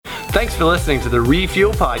Thanks for listening to the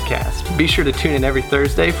Refuel Podcast. Be sure to tune in every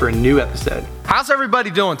Thursday for a new episode. How's everybody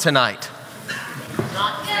doing tonight?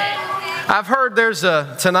 I've heard there's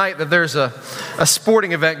a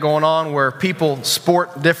sporting event going on where people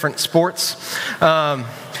sport different sports. But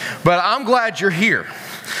I'm glad you're here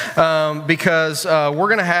because we're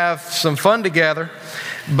going to have some fun together.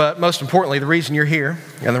 But most importantly, the reason you're here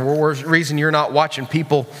and the reason you're not watching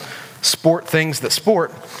people sport things that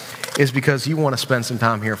sport is because you want to spend some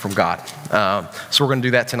time hearing from God. So we're going to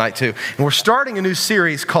do that tonight too. And we're starting a new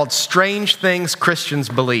series called Strange Things Christians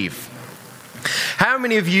Believe. How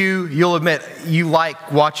many of you'll admit, you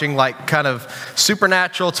like watching like kind of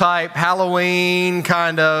supernatural type, Halloween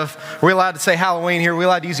kind of, are we allowed to say Halloween here? Are we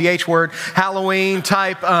allowed to use the H word? Halloween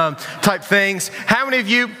type things. How many of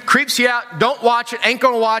you, creeps you out, don't watch it, ain't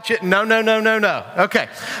gonna watch it, no. Okay,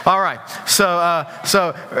 all right. So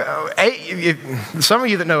some of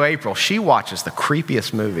you that know April, she watches the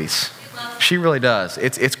creepiest movies. She really does.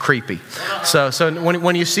 It's creepy. So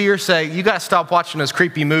when you see her, say, you got to stop watching those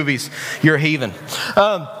creepy movies. You're a heathen.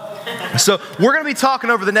 So we're going to be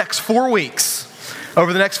talking over the next 4 weeks.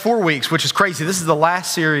 Which is crazy. This is the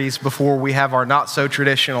last series before we have our not so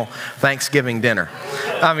traditional Thanksgiving dinner.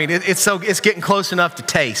 I mean, it's getting close enough to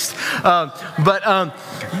taste. But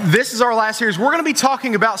this is our last series. We're going to be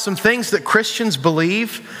talking about some things that Christians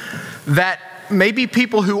believe that maybe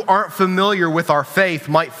people who aren't familiar with our faith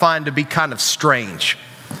might find to be kind of strange.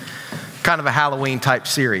 Kind of a Halloween type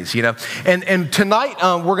series, you know. And tonight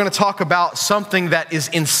we're going to talk about something that is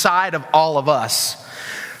inside of all of us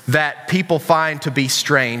that people find to be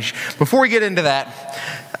strange. Before we get into that,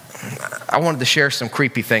 I wanted to share some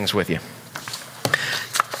creepy things with you.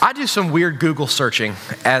 I do some weird Google searching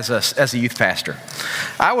as a youth pastor.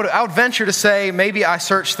 I would venture to say maybe I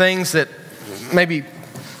search things that maybe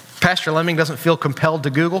Pastor Lemming doesn't feel compelled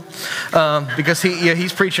to Google because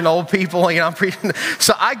he's preaching to old people. I'm preaching.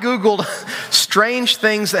 So I Googled strange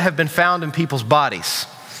things that have been found in people's bodies.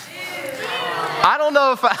 I don't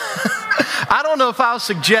know if I'll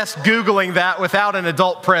suggest Googling that without an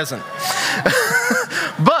adult present.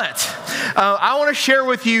 But I want to share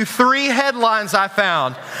with you three headlines I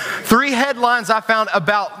found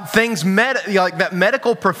about things that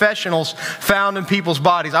medical professionals found in people's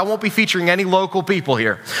bodies. I won't be featuring any local people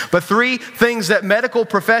here, but three things that medical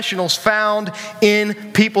professionals found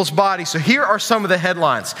in people's bodies. So here are some of the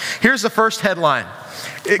headlines. Here's the first headline.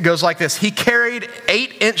 It goes like this: he carried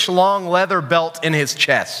 8-inch long leather belt in his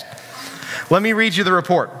chest. Let me read you the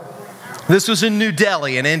report. This was in New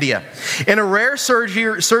Delhi in India. In a rare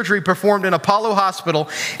surgery performed in Apollo Hospital,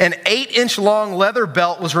 an 8-inch long leather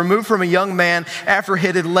belt was removed from a young man after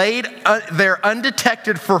it had laid there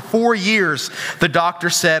undetected for 4 years, the doctor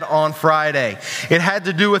said on Friday. It had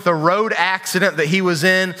to do with a road accident that he was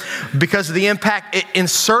in. Because of the impact, it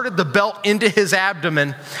inserted the belt into his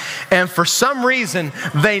abdomen, and for some reason,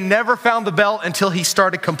 they never found the belt until he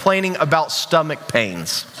started complaining about stomach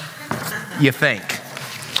pains. You think.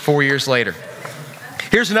 4 years later.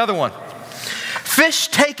 Here's another one. Fish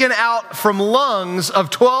taken out from lungs of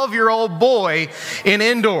 12-year-old boy in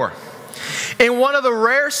Indore. In one of the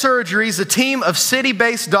rare surgeries, a team of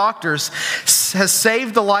city-based doctors has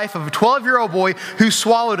saved the life of a 12-year-old boy who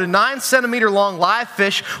swallowed a 9-centimeter-long live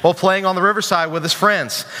fish while playing on the riverside with his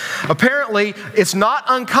friends. Apparently, it's not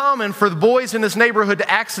uncommon for the boys in this neighborhood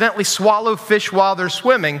to accidentally swallow fish while they're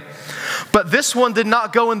swimming, but this one did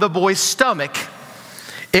not go in the boy's stomach.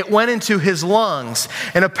 It went into his lungs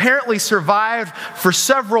and apparently survived for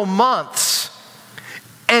several months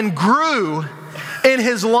and grew in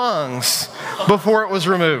his lungs before it was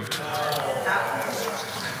removed.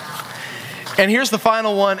 And here's the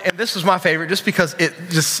final one, and this is my favorite just because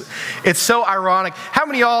it's so ironic. How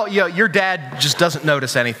many of y'all, your dad just doesn't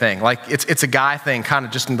notice anything? Like it's a guy thing, kind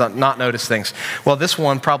of just not notice things. Well, this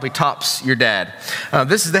one probably tops your dad.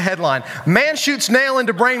 This is the headline: man shoots nail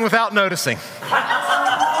into brain without noticing.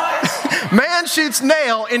 Man shoots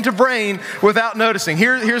nail into brain without noticing.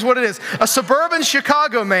 Here's what it is. A suburban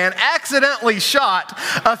Chicago man accidentally shot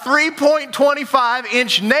a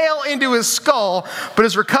 3.25-inch nail into his skull, but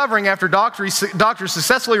is recovering after doctors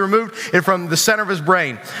successfully removed it from the center of his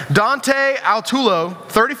brain. Dante Altullo,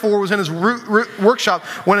 34, was in his workshop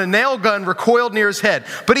when a nail gun recoiled near his head.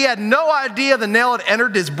 But he had no idea the nail had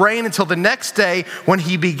entered his brain until the next day when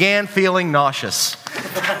he began feeling nauseous.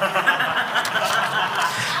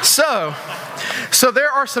 So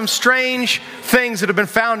there are some strange things that have been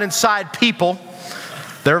found inside people.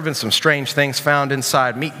 There have been some strange things found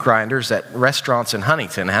inside meat grinders at restaurants in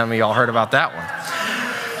Huntington. How many of y'all heard about that one?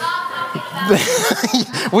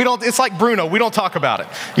 It's like Bruno. We don't talk about it.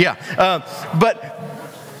 Yeah. But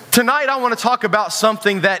Tonight, I want to talk about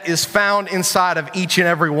something that is found inside of each and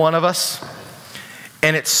every one of us,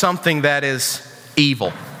 and it's something that is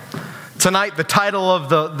evil. Tonight, the title of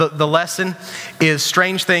the lesson is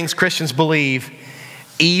Strange Things Christians Believe,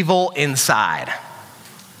 Evil Inside.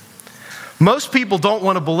 Most people don't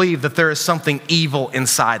want to believe that there is something evil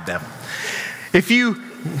inside them. If you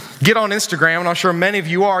get on Instagram, and I'm sure many of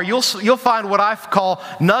you are, you'll find what I call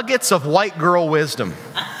nuggets of white girl wisdom.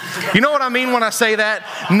 You know what I mean when I say that?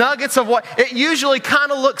 Nuggets of what? It usually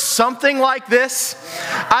kind of looks something like this.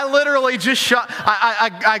 I literally just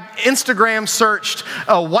I Instagram searched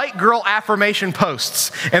white girl affirmation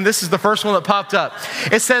posts, and this is the first one that popped up.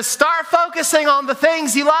 It says, start focusing on the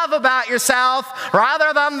things you love about yourself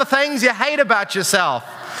rather than the things you hate about yourself.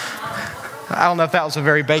 I don't know if that was a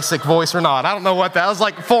very basic voice or not. I don't know what that was,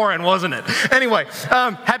 like foreign, wasn't it? Anyway,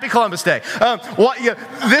 happy Columbus Day.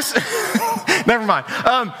 Never mind.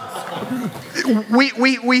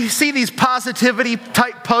 We see these positivity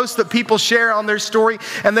type posts that people share on their story,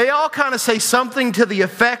 and they all kind of say something to the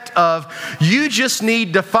effect of, you just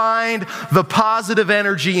need to find the positive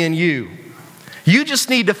energy in you. You just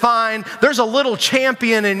need to find, there's a little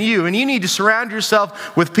champion in you, and you need to surround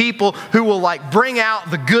yourself with people who will bring out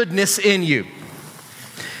the goodness in you.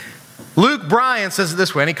 Luke Bryan says it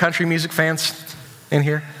this way. Any country music fans in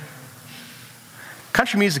here?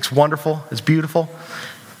 Country music's wonderful. It's beautiful.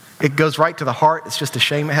 It goes right to the heart. It's just a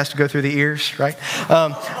shame it has to go through the ears, right?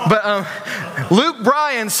 Luke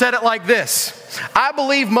Bryan said it like this. I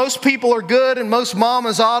believe most people are good and most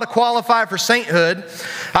mamas ought to qualify for sainthood.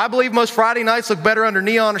 I believe most Friday nights look better under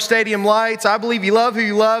neon or stadium lights. I believe you love who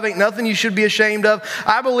you love. Ain't nothing you should be ashamed of.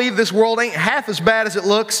 I believe this world ain't half as bad as it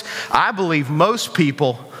looks. I believe most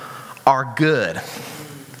people are good.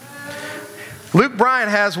 Luke Bryan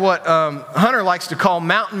has what Hunter likes to call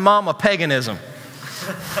mountain mama paganism.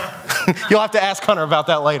 You'll have to ask Hunter about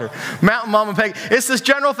that later. Mountain mama pagan. It's this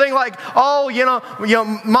general thing like, oh,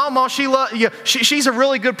 mama, she's a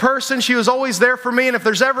really good person. She was always there for me. And if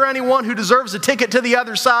there's ever anyone who deserves a ticket to the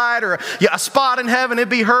other side or a spot in heaven, it'd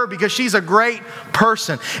be her because she's a great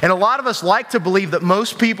person. And a lot of us like to believe that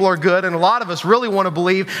most people are good. And a lot of us really want to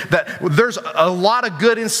believe that there's a lot of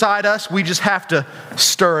good inside us. We just have to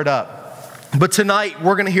stir it up. But tonight,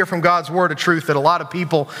 we're going to hear from God's word of truth that a lot of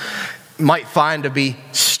people might find to be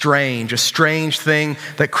strange, a strange thing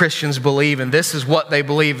that Christians believe. And this is what they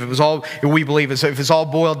believe. If it's all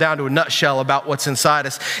boiled down to a nutshell about what's inside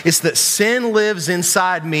us, it's that sin lives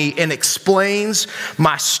inside me and explains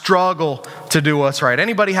my struggle to do what's right.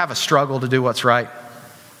 Anybody have a struggle to do what's right?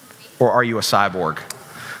 Or are you a cyborg?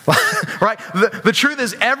 Right? The truth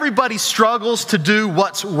is everybody struggles to do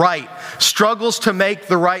what's right, struggles to make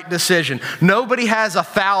the right decision. Nobody has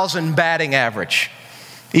 1,000 batting average.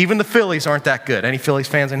 Even the Phillies aren't that good. Any Phillies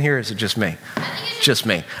fans in here? Is it just me? Just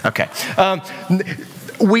me. Okay. None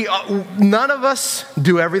of us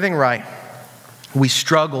do everything right. We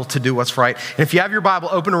struggle to do what's right. And if you have your Bible,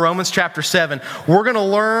 open to Romans chapter 7. We're going to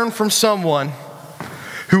learn from someone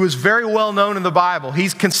who is very well known in the Bible.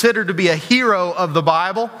 He's considered to be a hero of the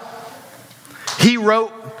Bible. He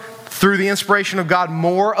wrote, through the inspiration of God,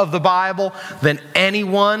 more of the Bible than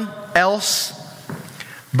anyone else.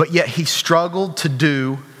 But yet he struggled to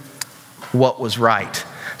do what was right.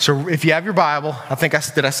 So if you have your Bible,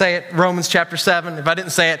 did I say it? Romans chapter 7. If I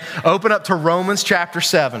didn't say it, open up to Romans chapter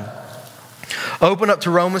 7. Open up to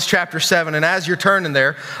Romans chapter 7. And as you're turning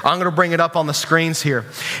there, I'm going to bring it up on the screens here.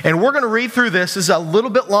 And we're going to read through this. This is a little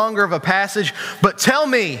bit longer of a passage. But tell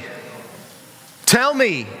me,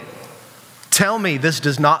 this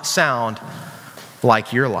does not sound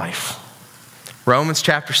like your life. Romans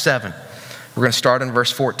chapter 7. We're going to start in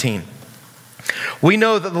verse 14. We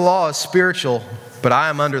know that the law is spiritual, but I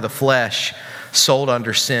am under the flesh, sold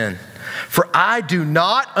under sin. For I do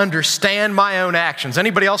not understand my own actions.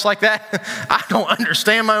 Anybody else like that? I don't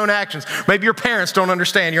understand my own actions. Maybe your parents don't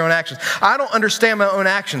understand your own actions. I don't understand my own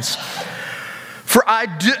actions.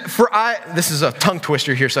 This is a tongue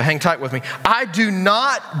twister here, so hang tight with me. I do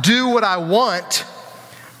not do what I want,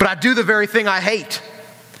 but I do the very thing I hate.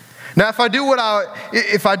 Now, if I do what I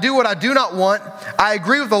do not want, I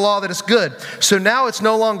agree with the law that it's good. So now it's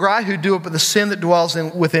no longer I who do it, but the sin that dwells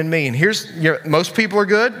within me. And most people are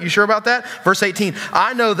good. You sure about that? Verse 18,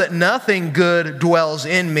 I know that nothing good dwells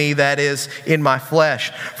in me, that is, in my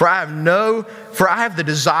flesh. For I have the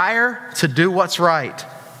desire to do what's right,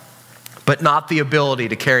 but not the ability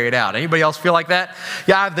to carry it out. Anybody else feel like that?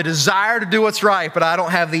 Yeah, I have the desire to do what's right, but I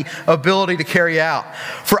don't have the ability to carry out.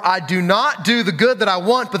 For I do not do the good that I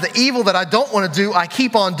want, but the evil that I don't want to do, I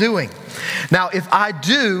keep on doing. Now, if I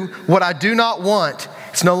do what I do not want,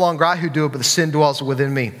 it's no longer I who do it, but the sin dwells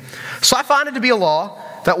within me. So I find it to be a law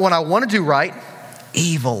that when I want to do right,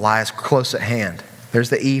 evil lies close at hand. There's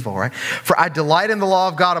the evil, right? For I delight in the law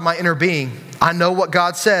of God in my inner being. I know what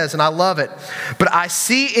God says and I love it. But I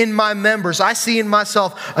see in my members, I see in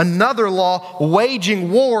myself another law waging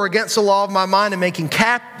war against the law of my mind and making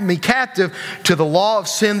me captive to the law of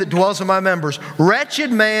sin that dwells in my members. Wretched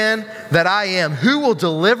man that I am, who will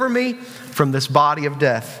deliver me from this body of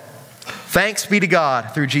death? Thanks be to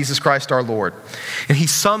God through Jesus Christ our Lord. And he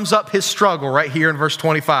sums up his struggle right here in verse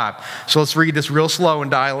 25. So let's read this real slow and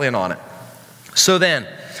dial in on it. So then,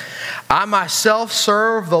 I myself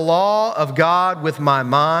serve the law of God with my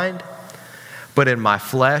mind, but in my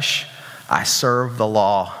flesh I serve the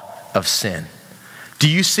law of sin. Do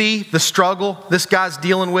you see the struggle this guy's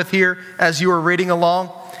dealing with here as you are reading along?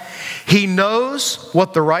 He knows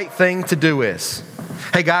what the right thing to do is.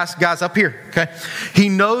 Hey guys up here, okay? He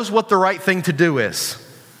knows what the right thing to do is,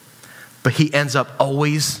 but he ends up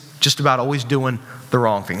just about always doing the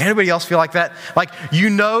wrong thing. Anybody else feel like that? Like, you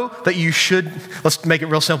know that you should, let's make it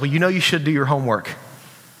real simple. You know you should do your homework.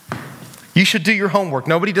 You should do your homework.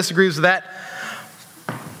 Nobody disagrees with that,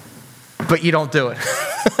 but you don't do it.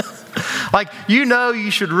 Like, you know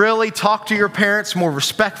you should really talk to your parents more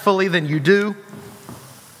respectfully than you do,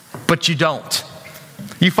 but you don't.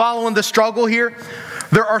 You following the struggle here?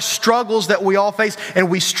 There are struggles that we all face, and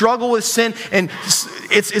we struggle with sin, and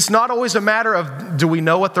it's not always a matter of, do we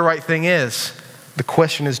know what the right thing is? The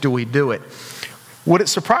question is, do we do it? Would it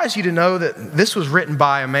surprise you to know that this was written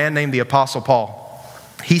by a man named the Apostle Paul?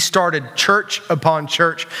 He started church upon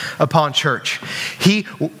church upon church. He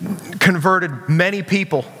converted many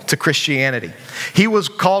people to Christianity. He was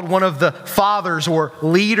called one of the fathers or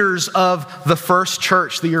leaders of the first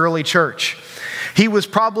church, the early church. He was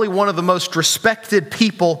probably one of the most respected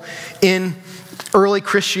people in early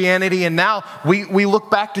Christianity, and now we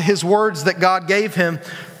look back to his words that God gave him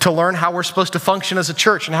to learn how we're supposed to function as a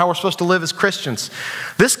church and how we're supposed to live as Christians.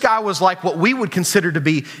 This guy was like what we would consider to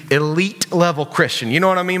be elite level Christian. You know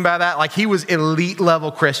what I mean by that? Like, he was elite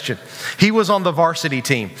level Christian. He was on the varsity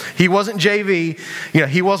team. He wasn't JV.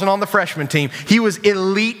 He wasn't on the freshman team. He was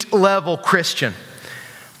elite level Christian.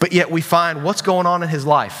 But yet we find what's going on in his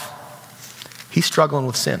life. He's struggling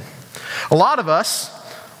with sin. A lot of us,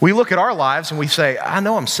 we look at our lives and we say, I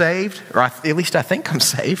know I'm saved, or at least I think I'm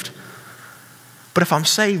saved. But if I'm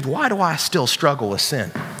saved, why do I still struggle with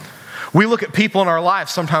sin? We look at people in our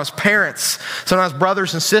lives, sometimes parents, sometimes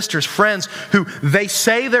brothers and sisters, friends, who they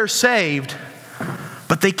say they're saved,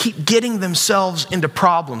 but they keep getting themselves into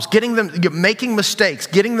problems, making mistakes,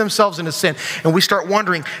 getting themselves into sin. And we start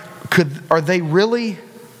wondering, are they really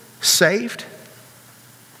saved?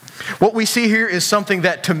 What we see here is something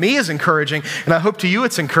that to me is encouraging, and I hope to you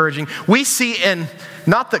it's encouraging. We see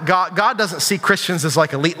not that God doesn't see Christians as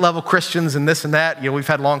like elite level Christians and this and that. We've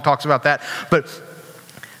had long talks about that. But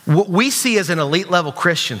what we see as an elite level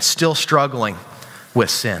Christian still struggling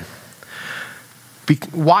with sin.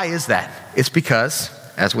 Why is that? It's because,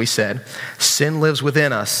 as we said, sin lives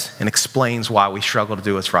within us and explains why we struggle to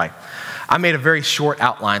do what's right. I made a very short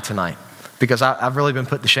outline tonight because I've really been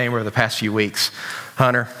put to shame over the past few weeks.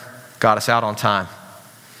 Hunter got us out on time.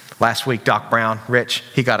 Last week, Doc Brown, Rich,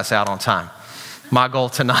 he got us out on time. My goal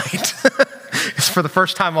tonight is for the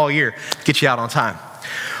first time all year to get you out on time.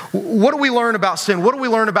 What do we learn about sin? What do we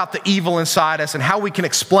learn about the evil inside us and how we can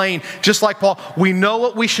explain, just like Paul, we know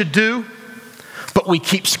what we should do, but we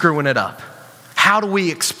keep screwing it up. How do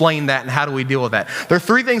we explain that and how do we deal with that? There are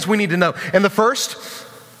three things we need to know. And the first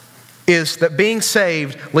is that being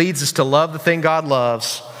saved leads us to love the thing God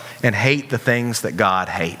loves and hate the things that God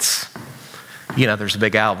hates. There's a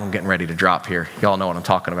big album getting ready to drop here. Y'all know what I'm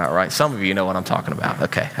talking about, right? Some of you know what I'm talking about.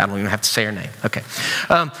 Okay, I don't even have to say her name. Okay.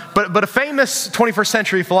 But a famous 21st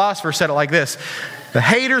century philosopher said it like this: the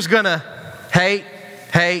hater's gonna hate,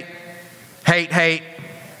 hate, hate, hate,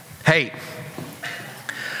 hate.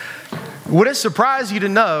 Would it surprise you to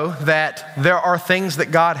know that there are things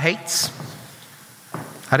that God hates?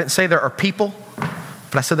 I didn't say there are people,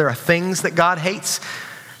 but I said there are things that God hates.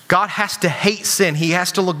 God has to hate sin. He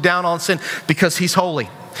has to look down on sin because he's holy.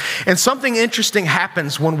 And something interesting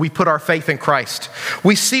happens when we put our faith in Christ.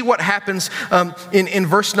 We see what happens in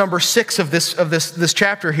verse number 6 of this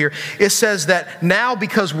chapter here. It says that now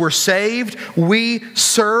because we're saved, we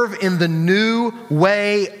serve in the new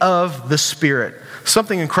way of the Spirit.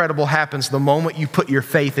 Something incredible happens the moment you put your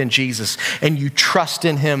faith in Jesus and you trust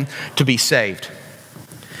in him to be saved.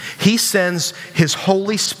 He sends his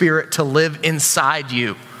Holy Spirit to live inside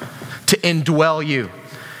you, to indwell you.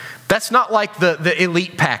 That's not like the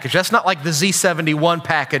elite package. That's not like the Z71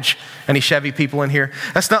 package. Any Chevy people in here?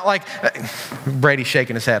 That's not like, Brady's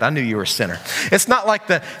shaking his head. I knew you were a sinner. It's not like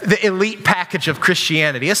the elite package of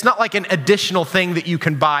Christianity. It's not like an additional thing that you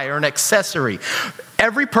can buy or an accessory.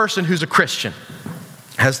 Every person who's a Christian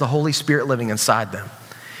has the Holy Spirit living inside them.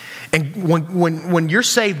 And when you're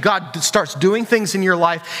saved, God starts doing things in your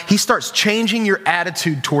life. He starts changing your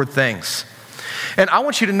attitude toward things. And I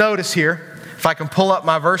want you to notice here, if I can pull up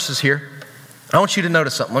my verses here, I want you to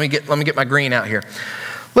notice something. Let me get my green out here.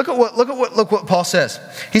 Look what Paul says.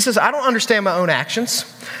 He says, I don't understand my own actions,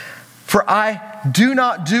 for I do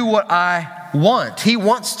not do what I want. He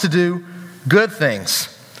wants to do good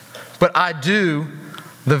things, but I do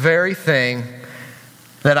the very thing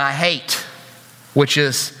that I hate, which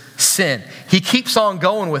is sin. He keeps on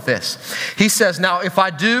going with this. He says, now if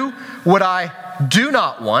I do what I do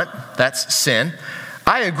not want, that's sin,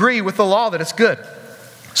 I agree with the law that it's good.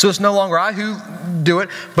 So it's no longer I who do it,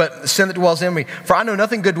 but sin that dwells in me. For I know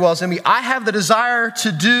nothing good dwells in me. I have the desire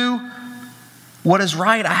to do what is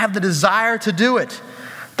right. I have the desire to do it.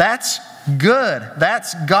 That's good.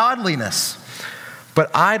 That's godliness. But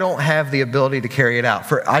I don't have the ability to carry it out.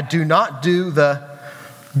 For I do not do the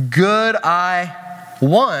good I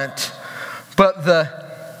want, but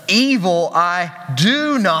the evil I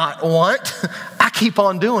do not want, I keep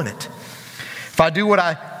on doing it. If I do what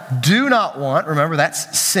I do not want, remember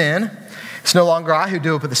that's sin. It's no longer I who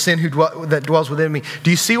do it, but the sin that dwells within me. Do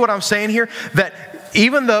you see what I'm saying here? That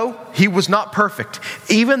even though he was not perfect,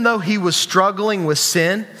 even though he was struggling with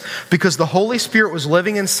sin, because the Holy Spirit was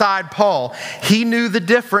living inside Paul, he knew the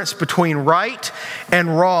difference between right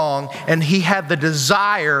and wrong, and he had the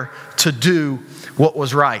desire to do what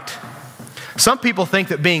was right. Some people think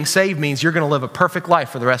that being saved means you're going to live a perfect life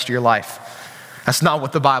for the rest of your life. That's not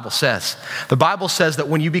what the Bible says. The Bible says that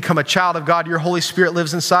when you become a child of God, your Holy Spirit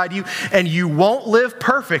lives inside you, and you won't live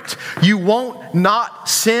perfect. You won't not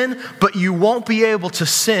sin, but you won't be able to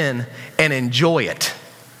sin and enjoy it.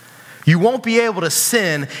 You won't be able to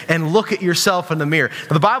sin and look at yourself in the mirror.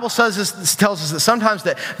 Now, the Bible tells us that sometimes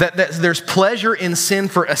that there's pleasure in sin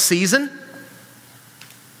for a season,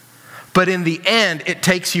 but in the end, it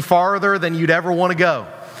takes you farther than you'd ever want to go,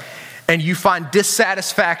 and you find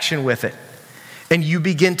dissatisfaction with it. And you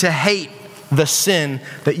begin to hate the sin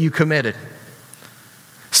that you committed.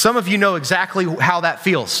 Some of you know exactly how that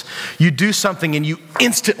feels. You do something and you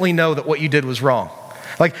instantly know that what you did was wrong.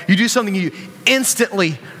 Like you do something, you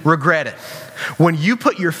instantly regret it. When you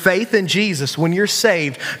put your faith in Jesus, when you're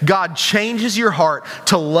saved, God changes your heart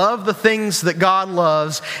to love the things that God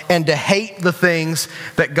loves and to hate the things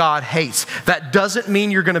that God hates. That doesn't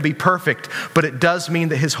mean you're going to be perfect, but it does mean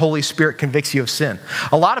that His Holy Spirit convicts you of sin.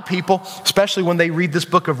 A lot of people, especially when they read this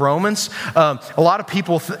book of Romans, a lot of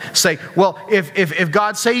people say, well, if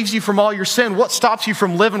God saves you from all your sin, what stops you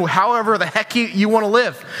from living however the heck you want to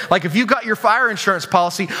live? Like if you've got your fire insurance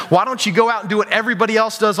policy, why don't you go out and do what everybody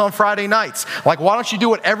else does on Friday nights? Like, why don't you do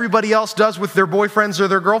what everybody else does with their boyfriends or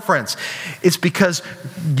their girlfriends? It's because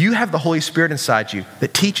you have the Holy Spirit inside you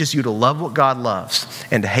that teaches you to love what God loves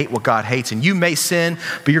and to hate what God hates. And you may sin,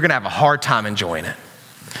 but you're going to have a hard time enjoying it.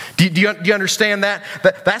 Do you understand that?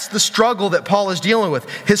 That's the struggle that Paul is dealing with.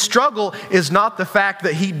 His struggle is not the fact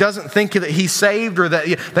that he doesn't think that he's saved or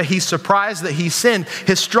that he's surprised that he sinned.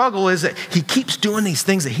 His struggle is that he keeps doing these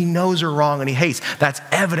things that he knows are wrong and he hates. That's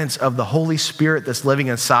evidence of the Holy Spirit that's living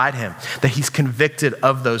inside him, that he's convicted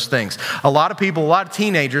of those things. A lot of people, a lot of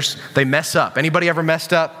teenagers, they mess up. Anybody ever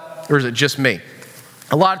messed up? Or is it just me?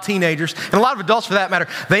 A lot of teenagers, and a lot of adults for that matter,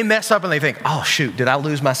 they mess up and they think, oh shoot, did I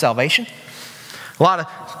lose my salvation? A lot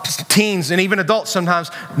of teens and even adults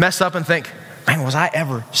sometimes mess up and think, man, was I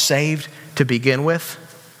ever saved to begin with?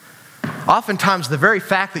 Oftentimes, the very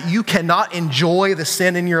fact that you cannot enjoy the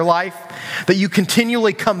sin in your life, that you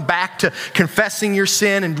continually come back to confessing your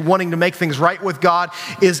sin and wanting to make things right with God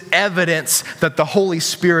is evidence that the Holy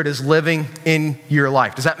Spirit is living in your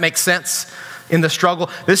life. Does that make sense? In the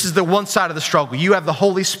struggle, this is the one side of the struggle. You have the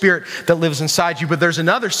Holy Spirit that lives inside you, but there's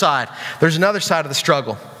another side. There's another side of the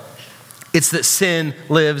struggle. It's that sin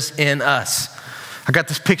lives in us. I got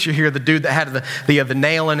this picture here of the dude that had the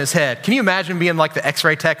nail in his head. Can you imagine being like the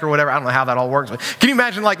x-ray tech or whatever? I don't know how that all works, but can you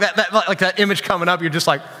imagine like that image coming up? You're just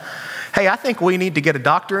like, hey, I think we need to get a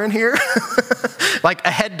doctor in here. Like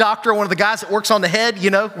a head doctor, one of the guys that works on the head, you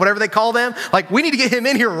know, whatever they call them. Like we need to get him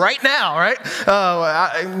in here right now, right?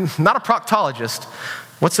 Not a proctologist.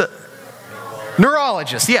 What's a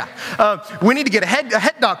neurologist? Yeah. We need to get a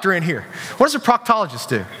head doctor in here. What does a proctologist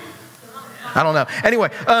do? I don't know. Anyway,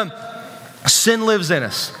 Sin lives in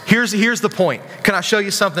us. Here's the point. Can I show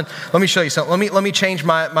you something? Let me show you something. Let me change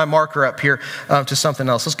my marker up here to something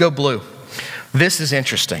else. Let's go blue. This is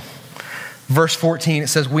interesting. Verse 14, it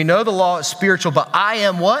says, we know the law is spiritual, but I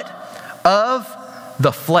am what? Of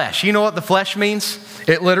the flesh. You know what the flesh means?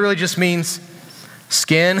 It literally just means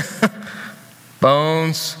skin,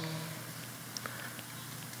 bones,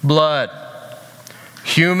 blood,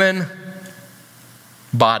 human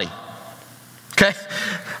body. Okay?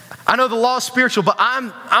 I know the law is spiritual, but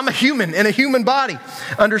I'm a human in a human body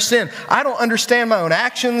under sin. I don't understand my own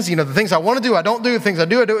actions. The things I want to do, I don't do. The things I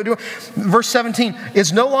do, I do. Verse 17,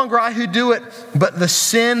 it's no longer I who do it, but the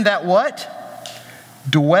sin that what?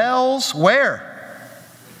 Dwells where?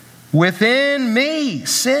 Within me.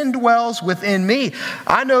 Sin dwells within me.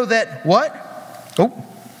 I know that what?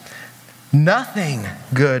 Nothing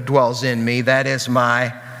good dwells in me. That is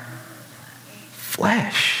my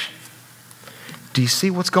flesh. Do you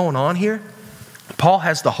see what's going on here? Paul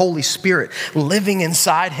has the Holy Spirit living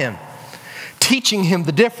inside him, teaching him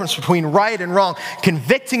the difference between right and wrong,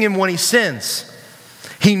 convicting him when he sins.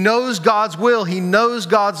 He knows God's will. He knows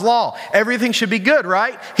God's law. Everything should be good,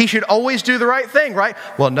 right? He should always do the right thing, right?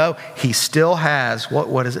 Well, no, he still has,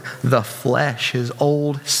 what is it? The flesh, his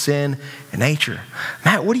old sin nature.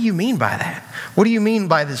 Matt, what do you mean by that? What do you mean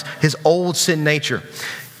by this, his old sin nature?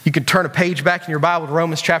 You can turn a page back in your Bible to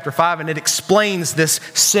Romans chapter 5, and it explains this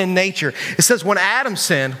sin nature. It says when Adam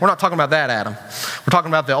sinned, we're not talking about that Adam. We're talking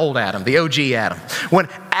about the old Adam, the OG Adam. When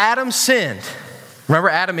Adam sinned, remember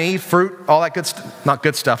Adam, Eve, fruit, all that good stuff, not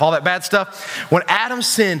good stuff, all that bad stuff. When Adam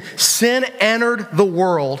sinned, sin entered the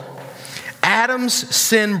world. Adam's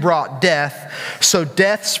sin brought death, so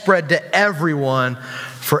death spread to everyone,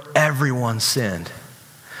 for everyone sinned.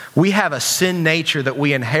 We have a sin nature that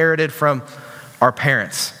we inherited from our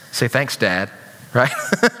parents. Say, thanks, Dad, right?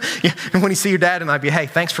 Yeah. And when you see your dad, and I'd be, hey,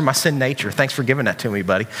 thanks for my sin nature. Thanks for giving that to me,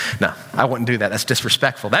 buddy. No, I wouldn't do that. That's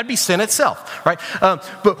disrespectful. That'd be sin itself, right?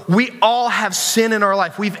 But we all have sin in our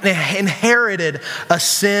life. We've inherited a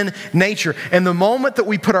sin nature. And the moment that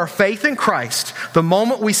we put our faith in Christ, the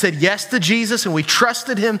moment we said yes to Jesus and we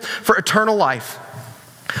trusted him for eternal life,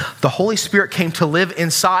 the Holy Spirit came to live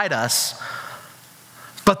inside us,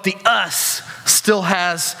 but the us still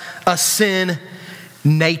has a sin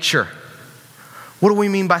nature. What do we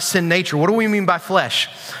mean by sin nature? What do we mean by flesh?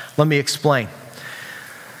 Let me explain.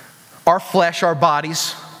 Our flesh, our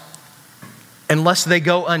bodies, unless they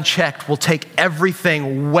go unchecked, will take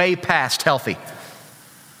everything way past healthy.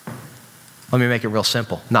 Let me make it real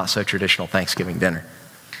simple, not so traditional Thanksgiving dinner.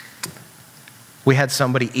 We had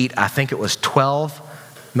somebody eat, I think it was 12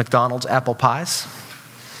 McDonald's apple pies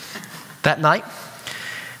that night.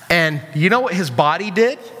 And you know what his body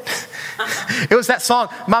did? It was that song,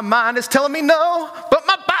 my mind is telling me no, but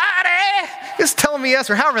my body is telling me yes,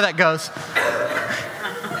 or however that goes.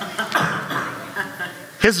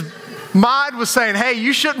 His mind was saying, hey,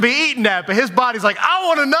 you shouldn't be eating that, but his body's like, I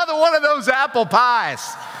want another one of those apple pies.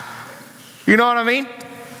 You know what I mean?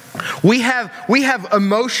 We have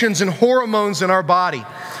emotions and hormones in our body.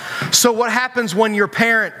 So what happens when your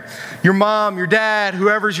parent, your mom, your dad,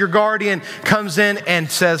 whoever's your guardian comes in and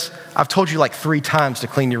says, I've told you like 3 times to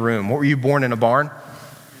clean your room. What, were you born in a barn?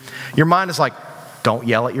 Your mind is like, don't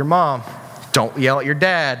yell at your mom. Don't yell at your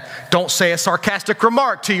dad. Don't say a sarcastic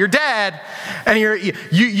remark to your dad. And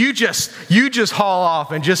you just haul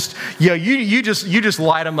off and just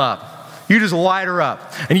light them up. You just light her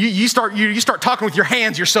up. And you start talking with your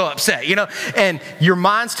hands, you're so upset, and your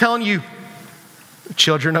mind's telling you,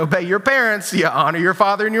 children, obey your parents. You honor your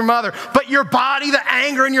father and your mother. But your body, the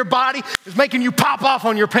anger in your body is making you pop off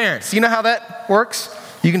on your parents. You know how that works?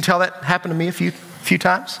 You can tell that happened to me a few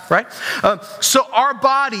times, right? So our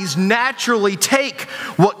bodies naturally take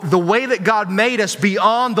the way that God made us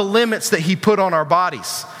beyond the limits that he put on our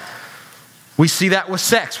bodies. We see that with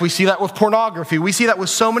sex. We see that with pornography. We see that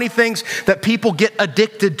with so many things that people get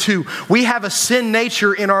addicted to. We have a sin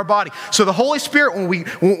nature in our body. So the Holy Spirit,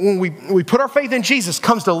 when we put our faith in Jesus,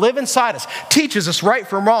 comes to live inside us, teaches us right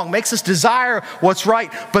from wrong, makes us desire what's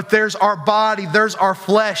right. But there's our body, there's our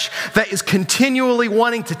flesh that is continually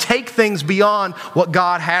wanting to take things beyond what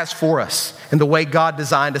God has for us and the way God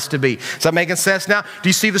designed us to be. Is that making sense now? Do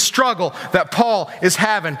you see the struggle that Paul is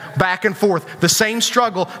having back and forth? The same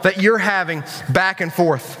struggle that you're having back and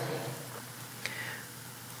forth.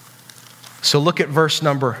 So look at verse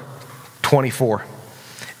number 24.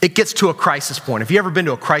 It gets to a crisis point. Have you ever been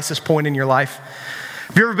to a crisis point in your life?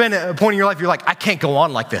 Have you ever been at a point in your life you're like, I can't go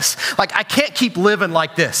on like this. Like, I can't keep living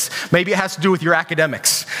like this. Maybe it has to do with your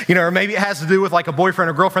academics, or maybe it has to do with like a boyfriend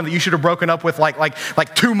or girlfriend that you should have broken up with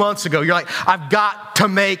like 2 months ago. You're like, I've got to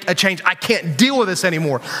make a change. I can't deal with this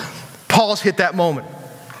anymore. Paul's hit that moment.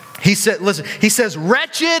 He says,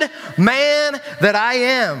 wretched man that I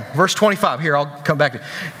am. Verse 25, here, I'll come back to it.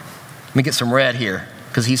 Let me get some red here,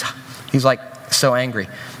 because he's like so angry.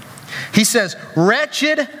 He says,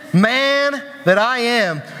 wretched man that I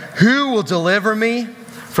am, who will deliver me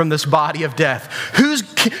from this body of death?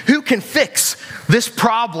 Who can fix this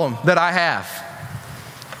problem that I have?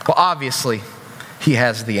 Well, obviously, he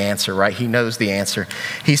has the answer, right? He knows the answer.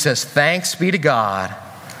 He says, thanks be to God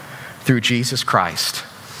through Jesus Christ,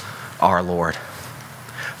 our Lord.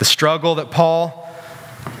 The struggle that Paul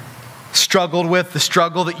struggled with, the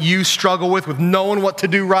struggle that you struggle with knowing what to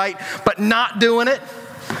do right, but not doing it.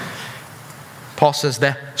 Paul says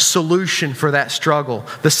the solution for that struggle,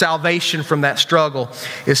 the salvation from that struggle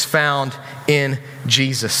is found in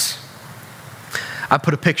Jesus. I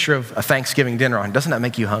put a picture of a Thanksgiving dinner on. Doesn't that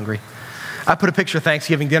make you hungry? I put a picture of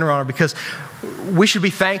Thanksgiving dinner on because we should be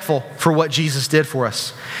thankful for what Jesus did for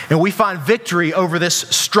us. And we find victory over this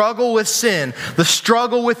struggle with sin, the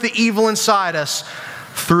struggle with the evil inside us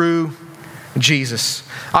through Jesus.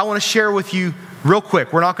 I want to share with you real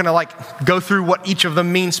quick. We're not going to go through what each of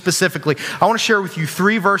them means specifically. I want to share with you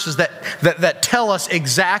 3 verses that tell us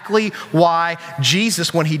exactly why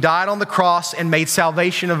Jesus, when he died on the cross and made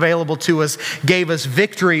salvation available to us, gave us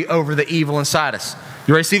victory over the evil inside us.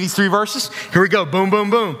 You ready to see these 3 verses? Here we go. Boom, boom,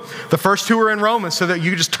 boom. The first 2 are in Romans, so that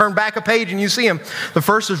you just turn back a page and you see them. The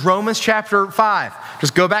first is Romans chapter 5.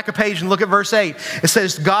 Just go back a page and look at verse 8. It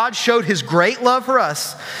says, God showed his great love for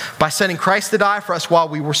us by sending Christ to die for us while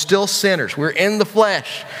we were still sinners. We were in the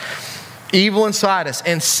flesh, evil inside us.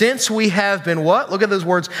 And since we have been what? Look at those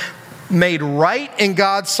words. Made right in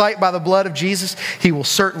God's sight by the blood of Jesus, he will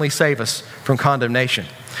certainly save us from condemnation.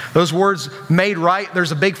 Those words, made right,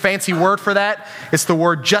 there's a big fancy word for that. It's the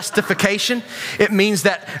word justification. It means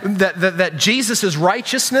that Jesus'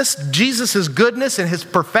 righteousness, Jesus' goodness, and his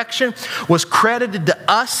perfection was credited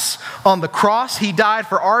to us on the cross. He died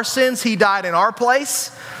for our sins. He died in our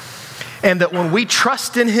place. And that when we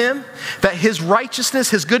trust in him, that his righteousness,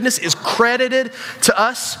 his goodness is credited to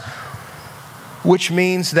us, which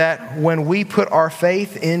means that when we put our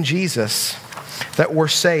faith in Jesus, that we're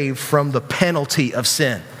saved from the penalty of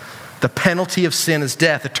sin. The penalty of sin is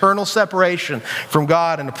death, eternal separation from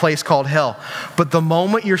God in a place called hell. But the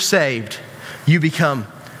moment you're saved, you become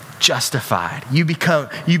justified. You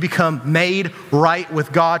become made right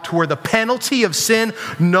with God to where the penalty of sin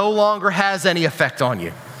no longer has any effect on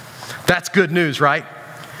you. That's good news, right?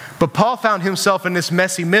 But Paul found himself in this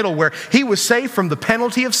messy middle where he was saved from the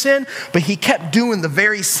penalty of sin, but he kept doing the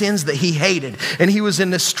very sins that he hated, and he was in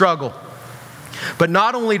this struggle. But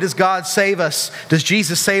not only does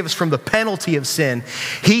Jesus save us from the penalty of sin,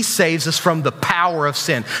 he saves us from the power of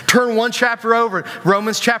sin. Turn 1 chapter over,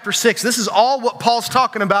 Romans chapter 6. This is all what Paul's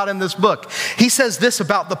talking about in this book. He says this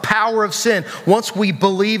about the power of sin. Once we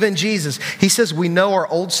believe in Jesus, he says we know our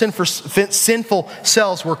old sinful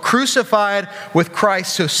selves were crucified with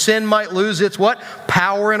Christ so sin might lose its what?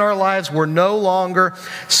 Power in our lives. We're no longer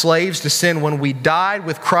slaves to sin. When we died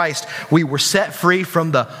with Christ, we were set free from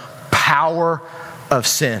the power of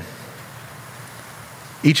sin.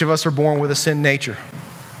 Each of us are born with a sin nature.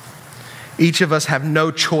 Each of us have no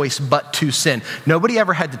choice but to sin. Nobody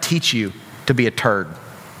ever had to teach you to be a turd.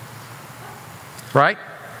 Right?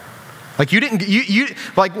 Like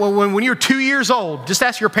when you were 2 years old, just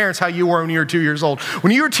ask your parents how you were when you were 2 years old.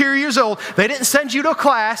 When you were 2 years old, they didn't send you to a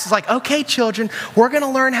class. It's like, okay, children, we're going to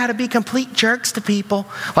learn how to be complete jerks to people.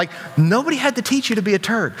 Like, nobody had to teach you to be a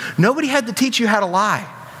turd. Nobody had to teach you how to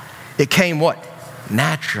lie. It came what?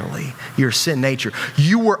 Naturally, your sin nature.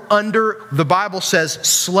 You were under, the Bible says,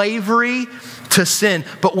 slavery to sin.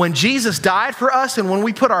 But when Jesus died for us and when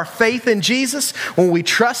we put our faith in Jesus, when we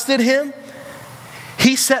trusted him,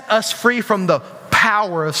 he set us free from the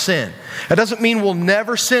power of sin. That doesn't mean we'll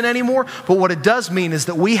never sin anymore, but what it does mean is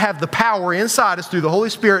that we have the power inside us through the Holy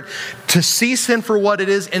Spirit to see sin for what it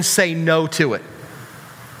is and say no to it.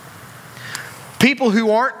 People who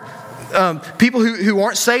aren't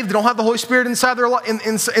saved, they don't have the Holy Spirit inside their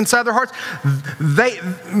hearts,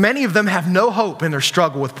 many of them have no hope in their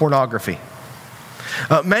struggle with pornography.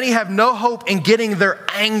 Many have no hope in getting their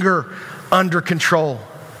anger under control.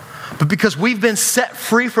 But because we've been set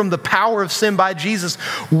free from the power of sin by Jesus,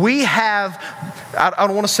 we have, I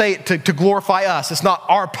don't want to say it to glorify us. It's not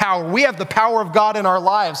our power. We have the power of God in our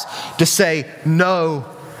lives to say no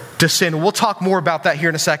to sin. We'll talk more about that here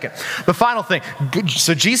in a second. The final thing,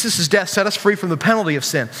 so Jesus' death set us free from the penalty of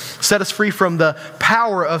sin, set us free from the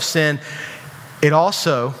power of sin. It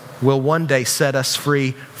also will one day set us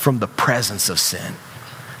free from the presence of sin.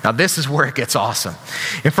 Now this is where it gets awesome.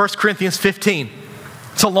 In 1 Corinthians 15,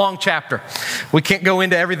 It's a long chapter. We can't go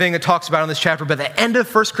into everything it talks about in this chapter, but at the end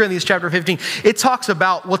of 1 Corinthians chapter 15, it talks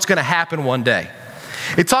about what's going to happen one day.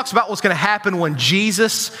 It talks about what's going to happen when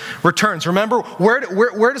Jesus returns. Remember,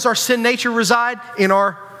 where does our sin nature reside? In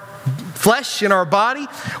our flesh, in our body?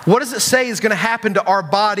 What does it say is going to happen to our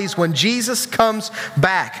bodies when Jesus comes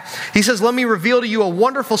back? He says, let me reveal to you a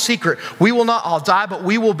wonderful secret. We will not all die, but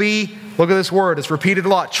we will be, look at this word, it's repeated a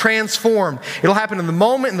lot, transformed. It'll happen in the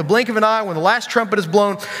moment, in the blink of an eye, when the last trumpet is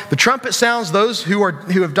blown. The trumpet sounds, those who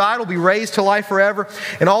have died will be raised to life forever,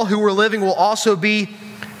 and all who are living will also be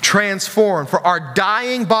transformed. For our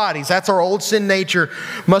dying bodies, that's our old sin nature,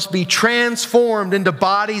 must be transformed into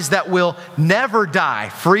bodies that will never die,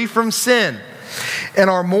 free from sin. And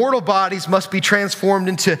our mortal bodies must be transformed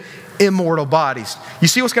into immortal bodies. You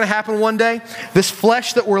see what's going to happen one day? This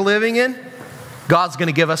flesh that we're living in, God's going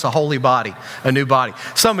to give us a holy body, a new body.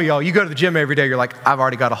 Some of y'all, you go to the gym every day, you're like, I've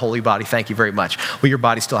already got a holy body, thank you very much. Well, your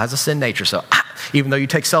body still has a sin nature, so even though you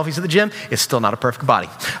take selfies at the gym, it's still not a perfect body.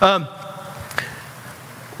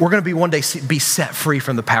 We're going to be one day be set free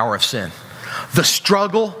from the power of sin. The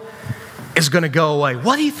struggle is going to go away.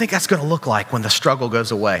 What do you think that's going to look like when the struggle goes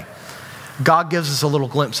away? God gives us a little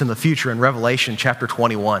glimpse in the future in Revelation chapter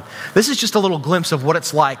 21. This is just a little glimpse of what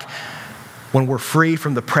it's like when we're free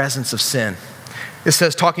from the presence of sin. It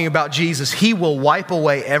says, talking about Jesus, he will wipe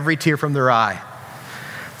away every tear from their eye.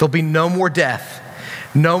 There'll be no more death,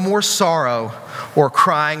 no more sorrow, or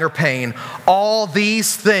crying or pain. All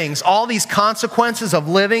these things, all these consequences of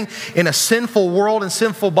living in a sinful world and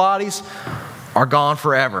sinful bodies are gone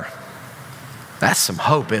forever. That's some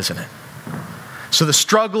hope, isn't it? So the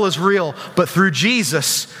struggle is real, but through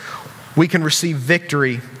Jesus, we can receive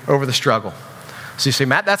victory over the struggle. So you say,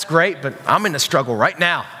 Matt, that's great, but I'm in the struggle right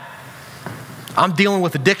now. I'm dealing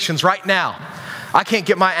with addictions right now. I can't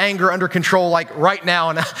get my anger under control like right now,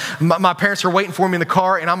 and my parents are waiting for me in the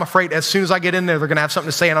car, and I'm afraid as soon as I get in there, they're going to have something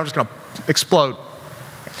to say, and I'm just going to explode.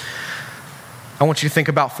 I want you to think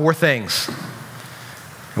about 4 things,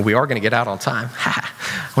 and we are going to get out on time.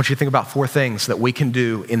 I want you to think about 4 things that we can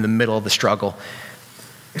do in the middle of the struggle.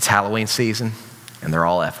 It's Halloween season, and they're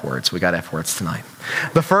all F words. We got F words tonight.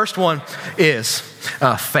 The first one is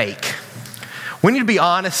fake. We need to be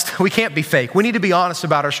honest. We can't be fake. We need to be honest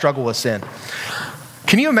about our struggle with sin.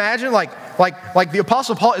 Can you imagine, like the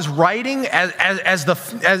Apostle Paul is writing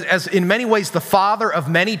as in many ways the father of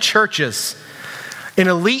many churches, an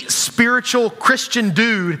elite spiritual Christian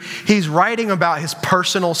dude. He's writing about his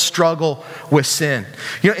personal struggle with sin.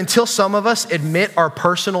 You know, until some of us admit our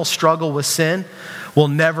personal struggle with sin, we'll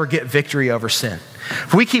never get victory over sin.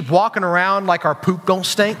 If we keep walking around like our poop don't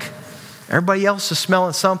stink, everybody else is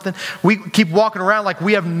smelling something, we keep walking around like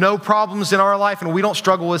we have no problems in our life and we don't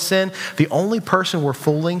struggle with sin, the only person we're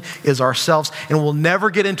fooling is ourselves, and we'll never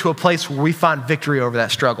get into a place where we find victory over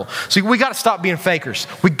that struggle. So we got to stop being fakers.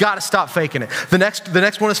 We got to stop faking it. The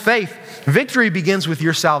next one is faith. Victory begins with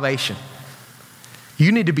your salvation.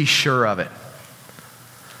 You need to be sure of it.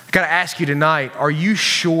 I got to ask you tonight, are you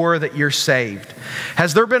sure that you're saved?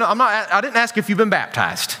 Has there been, I didn't ask if you've been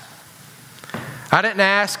baptized. I didn't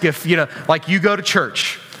ask if, you go to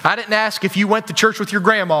church. I didn't ask if you went to church with your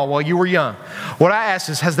grandma while you were young. What I asked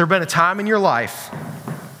is, has there been a time in your life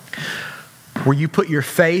where you put your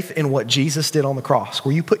faith in what Jesus did on the cross,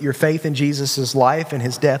 where you put your faith in Jesus' life and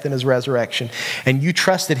his death and his resurrection, and you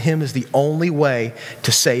trusted him as the only way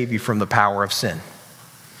to save you from the power of sin?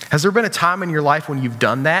 Has there been a time in your life when you've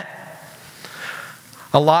done that?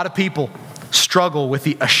 A lot of people struggle with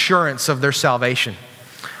the assurance of their salvation.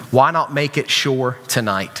 Why not make it sure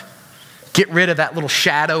tonight? Get rid of that little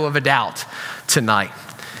shadow of a doubt tonight.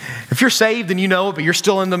 If you're saved and you know it, but you're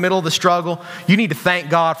still in the middle of the struggle, you need to thank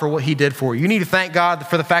God for what he did for you. You need to thank God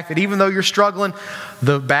for the fact that even though you're struggling,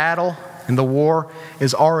 the battle and the war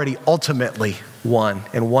is already ultimately won,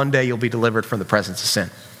 and one day you'll be delivered from the presence of sin.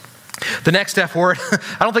 The next F word,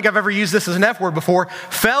 I don't think I've ever used this as an F word before,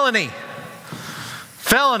 felony.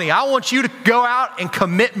 Felony. I want you to go out and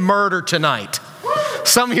commit murder tonight.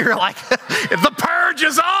 Some of you are like, the purge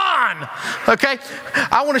is on. Okay,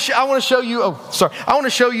 I want to show you. I want to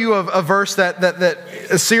show you a verse that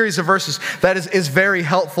a series of verses that is very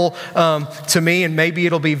helpful to me, and maybe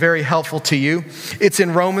it'll be very helpful to you. It's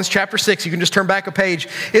in Romans chapter 6. You can just turn back a page.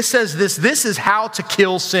 It says this. This is how to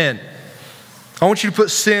kill sin. I want you to put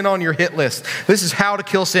sin on your hit list. This is how to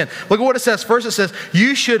kill sin. Look at what it says. First it says,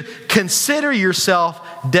 you should consider yourself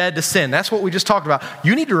dead to sin. That's what we just talked about.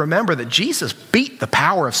 You need to remember that Jesus beat the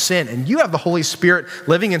power of sin, and you have the Holy Spirit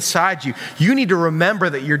living inside you. You need to remember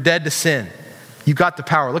that you're dead to sin. You got the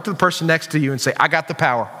power. Look to the person next to you and say, I got the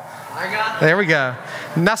power. I got the power. There we go.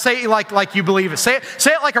 Now say it like you believe it. Say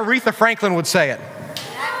it like Aretha Franklin would say it.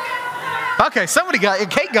 Okay, somebody got it.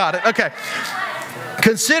 Kate got it. Okay.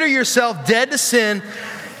 Consider yourself dead to sin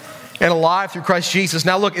and alive through Christ Jesus.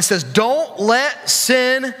 Now look, it says, don't let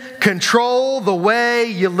sin control the way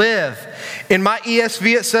you live. In my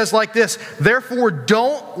ESV, it says like this, therefore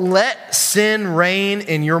don't let sin reign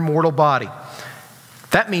in your mortal body.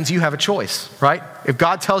 That means you have a choice, right? If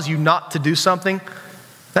God tells you not to do something,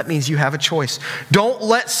 that means you have a choice. Don't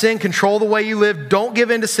let sin control the way you live. Don't give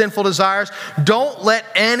in to sinful desires. Don't let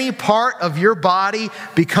any part of your body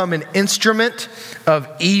become an instrument of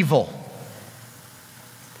evil.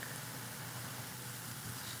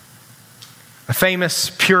 A famous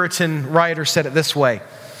Puritan writer said it this way,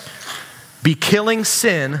 be killing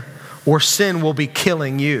sin or sin will be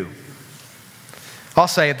killing you. I'll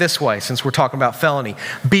say it this way since we're talking about felony.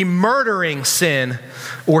 Be murdering sin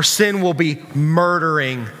or sin will be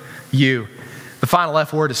murdering you. The final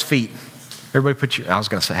F word is feet. I was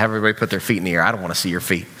going to say, have everybody put their feet in the air. I don't want to see your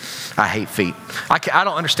feet. I hate feet. I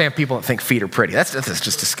don't understand people that think feet are pretty. That's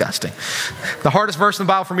just disgusting. The hardest verse in the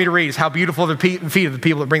Bible for me to read is how beautiful the feet of the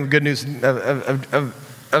people that bring the good news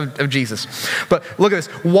of Jesus. But look at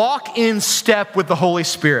this. Walk in step with the Holy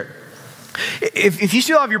Spirit. If you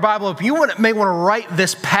still have your Bible open, you may want to write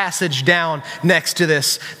this passage down next to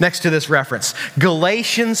this reference.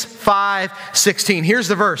 Galatians 5:16. Here's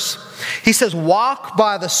the verse. He says, walk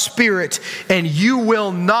by the Spirit and you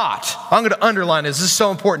will not. I'm going to underline this. This is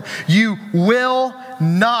so important. You will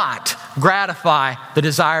not gratify the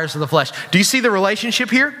desires of the flesh. Do you see the relationship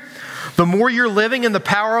here? The more you're living in the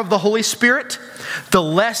power of the Holy Spirit, the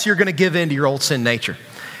less you're going to give in to your old sin nature.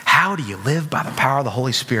 How do you live by the power of the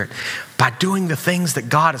Holy Spirit? By doing the things that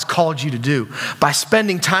God has called you to do, by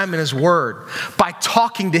spending time in His Word, by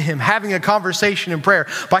talking to Him, having a conversation in prayer,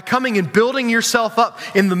 by coming and building yourself up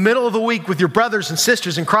in the middle of the week with your brothers and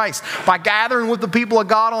sisters in Christ, by gathering with the people of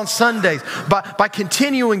God on Sundays, by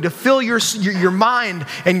continuing to fill your mind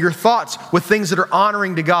and your thoughts with things that are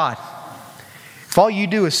honoring to God. If all you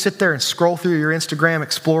do is sit there and scroll through your Instagram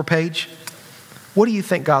Explore page, what do you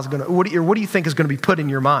think what do you think is going to be put in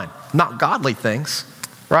your mind? Not godly things,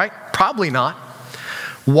 right? Probably not.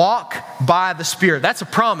 Walk by the Spirit. That's a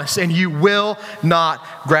promise, and you will not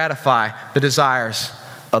gratify the desires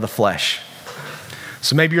of the flesh.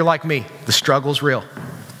 So maybe you're like me. The struggle's real.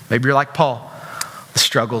 Maybe you're like Paul. The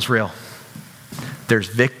struggle's real. There's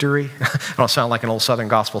victory. I don't sound like an old Southern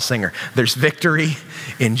gospel singer. There's victory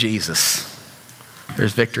in Jesus.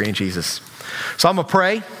 There's victory in Jesus. So I'm going to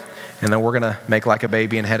pray. And then we're going to make like a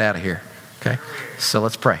baby and head out of here. Okay? So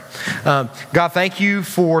let's pray. God, thank you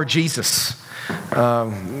for Jesus.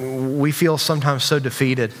 We feel sometimes so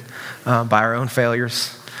defeated by our own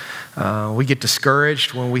failures. We get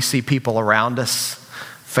discouraged when we see people around us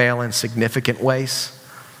fail in significant ways.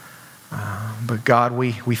 But God,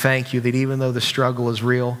 we thank you that even though the struggle is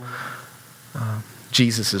real,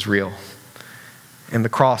 Jesus is real. And the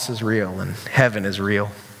cross is real and heaven is real.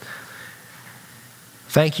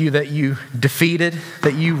 Thank you that you defeated,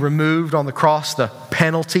 that you removed on the cross the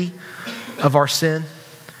penalty of our sin.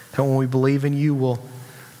 That when we believe in you, we'll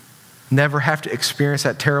never have to experience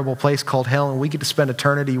that terrible place called hell, and we get to spend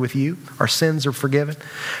eternity with you. Our sins are forgiven.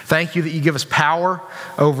 Thank you that you give us power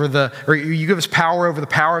over the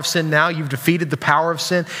power of sin now. You've defeated the power of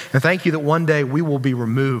sin. And thank you that one day we will be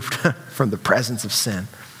removed from the presence of sin.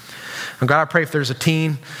 And God, I pray if there's a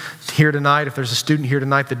teen here tonight, if there's a student here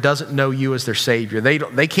tonight that doesn't know you as their Savior,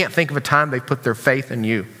 they can't think of a time they put their faith in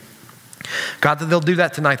you. God, that they'll do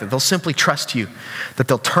that tonight, that they'll simply trust you, that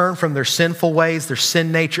they'll turn from their sinful ways, their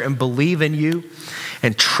sin nature, and believe in you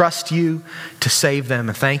and trust you to save them.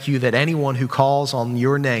 And thank you that anyone who calls on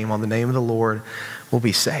your name, on the name of the Lord, will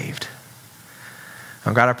be saved.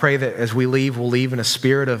 And God, I pray that as we leave, we'll leave in a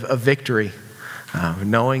spirit of victory,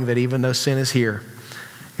 knowing that even though sin is here,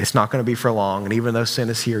 it's not going to be for long. And even though sin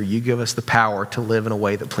is here, you give us the power to live in a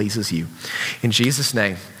way that pleases you. In Jesus'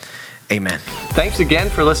 name, amen. Thanks again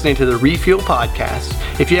for listening to the Refuel Podcast.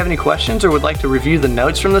 If you have any questions or would like to review the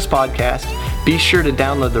notes from this podcast, be sure to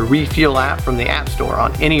download the Refuel app from the App Store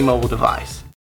on any mobile device.